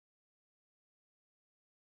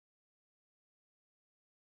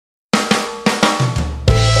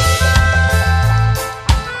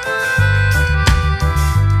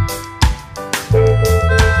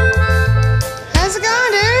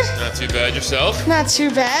bad, yourself? Not too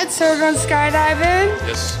bad. So we're going skydiving?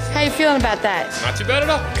 Yes. How you feeling about that? Not too bad at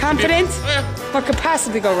all. Confident? Oh, yeah. What could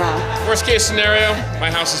possibly go wrong? Worst case scenario, my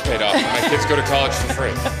house is paid off. My kids go to college for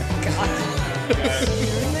free.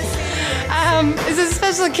 Is this a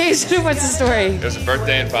special occasion? What's the story? It was a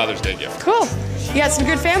birthday and Father's Day gift. Cool. You got some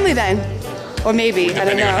good family then. Or maybe, I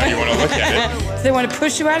don't know. Depending on how you want to look at it. Do they want to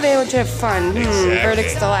push you out or they want you to have fun? Exactly.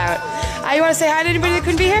 Verdict's still out. You want to say hi to anybody that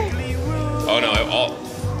couldn't be here? Oh no, all.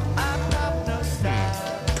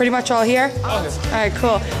 Pretty much all here? All right,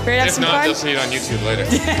 cool. Ready to have if some not, fun? they'll see it on YouTube later.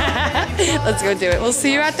 Let's go do it. We'll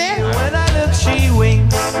see you out there. When I look, she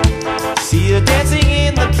winks. See her dancing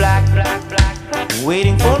in the black,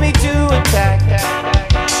 waiting for me to attack.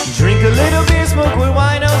 Drink a little beer, smoke with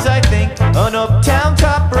winos, I think. An uptown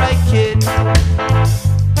top right kid.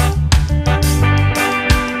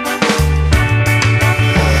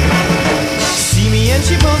 See me and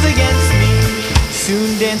she pulls against me.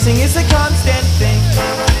 Soon dancing is a constant thing.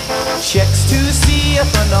 Checks to see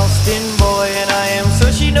if an Austin boy, and I am,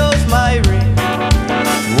 so she knows my ring.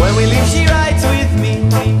 When we leave, she rides with me.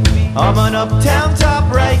 I'm an uptown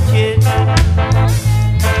top right kid.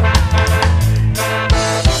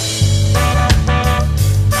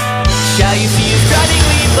 Shall you see us riding,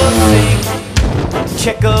 we both sing.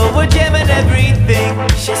 Check over gem and everything.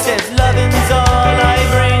 She says loving's all I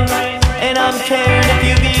bring, and I'm caring if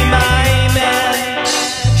you be my man.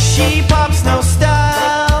 She pops no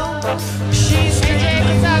style. She's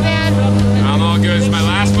What's up, man? I'm all good. It's my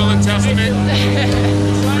last will and testament.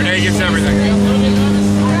 Renee gets everything.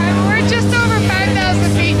 We're just over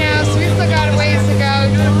 5,000 feet now, so we've still got a ways to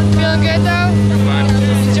go. Feeling good, though? Fine.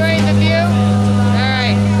 Enjoying the view? All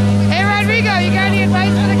right. Hey, Rodrigo, you got any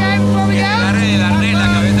advice for the guy before we go?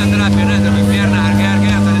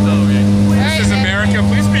 This is America.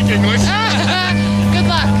 Please speak English. Good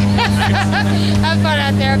luck. Have fun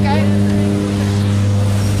out there, okay?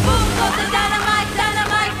 Boom goes the dynamite,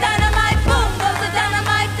 dynamite, dynamite. Boom goes the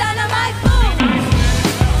dynamite, dynamite. Boom.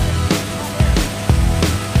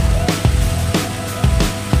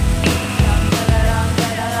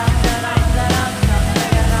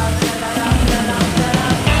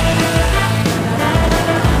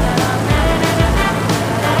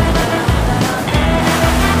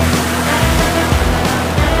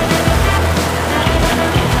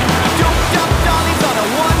 doped up dollies on a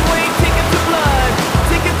one-way ticket to blood.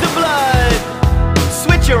 Ticket to blood.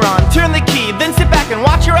 Switch her on, turn the key, then sit back and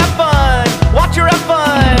watch her have fun. Watch her have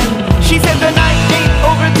fun. She said the night ain't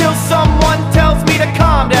over till someone tells me to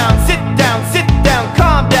calm down. Sit down,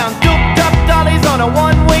 calm down. Doped up dollies on a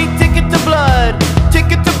one-way ticket to blood.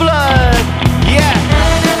 Ticket to blood. Yeah.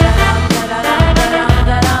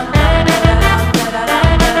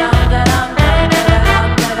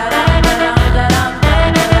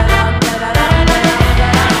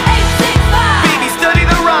 Baby, study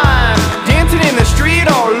the rhyme. Dancing in the street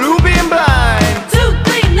or looping blind. 2,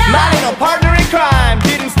 3, 9. Mine ain't no partner in crime.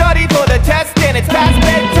 Didn't study for the test and it's past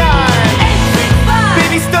bedtime. 8, 6, 5.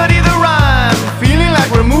 Baby, study the rhyme. Feeling like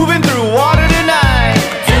we're moving through water tonight.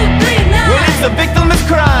 2, 3, 9. Well, it's a victimless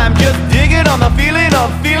crime. Just digging on the feeling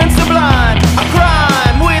of feeling sublime. A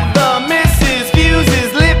crime with the missus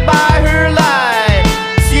fuses lit by her light.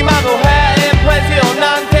 Si ma mujer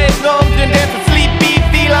impresionante comes and dance with sleepy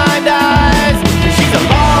feline eyes. She's a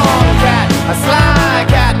long cat, a sly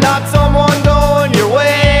cat, not someone going your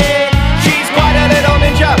way. She's quite a little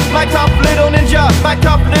ninja, my tough little ninja, my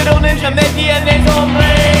tough little ninja. Me tienes hombre.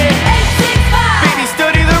 8, 6, 5. Baby,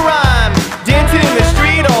 study the rhyme. Dancing in the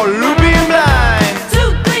street or looping blind.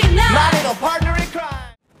 2, 3, 9. My little partner in crime.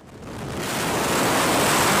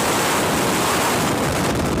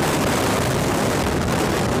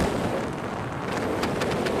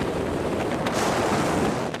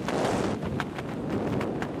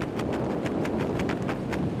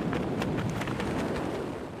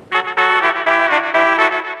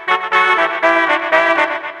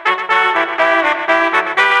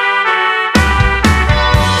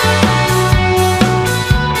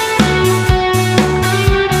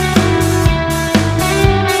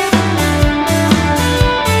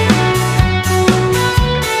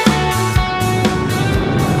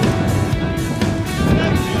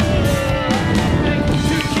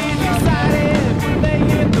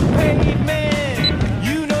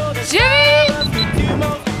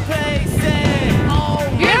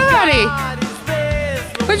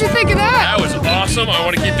 What'd you think of that? That was awesome. I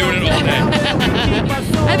want to keep doing it all day.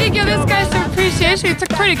 I think give this guy some appreciation. He took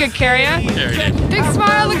pretty good care of you. Yeah, he did. Big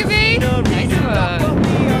smile, look at me. Nice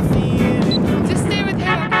one.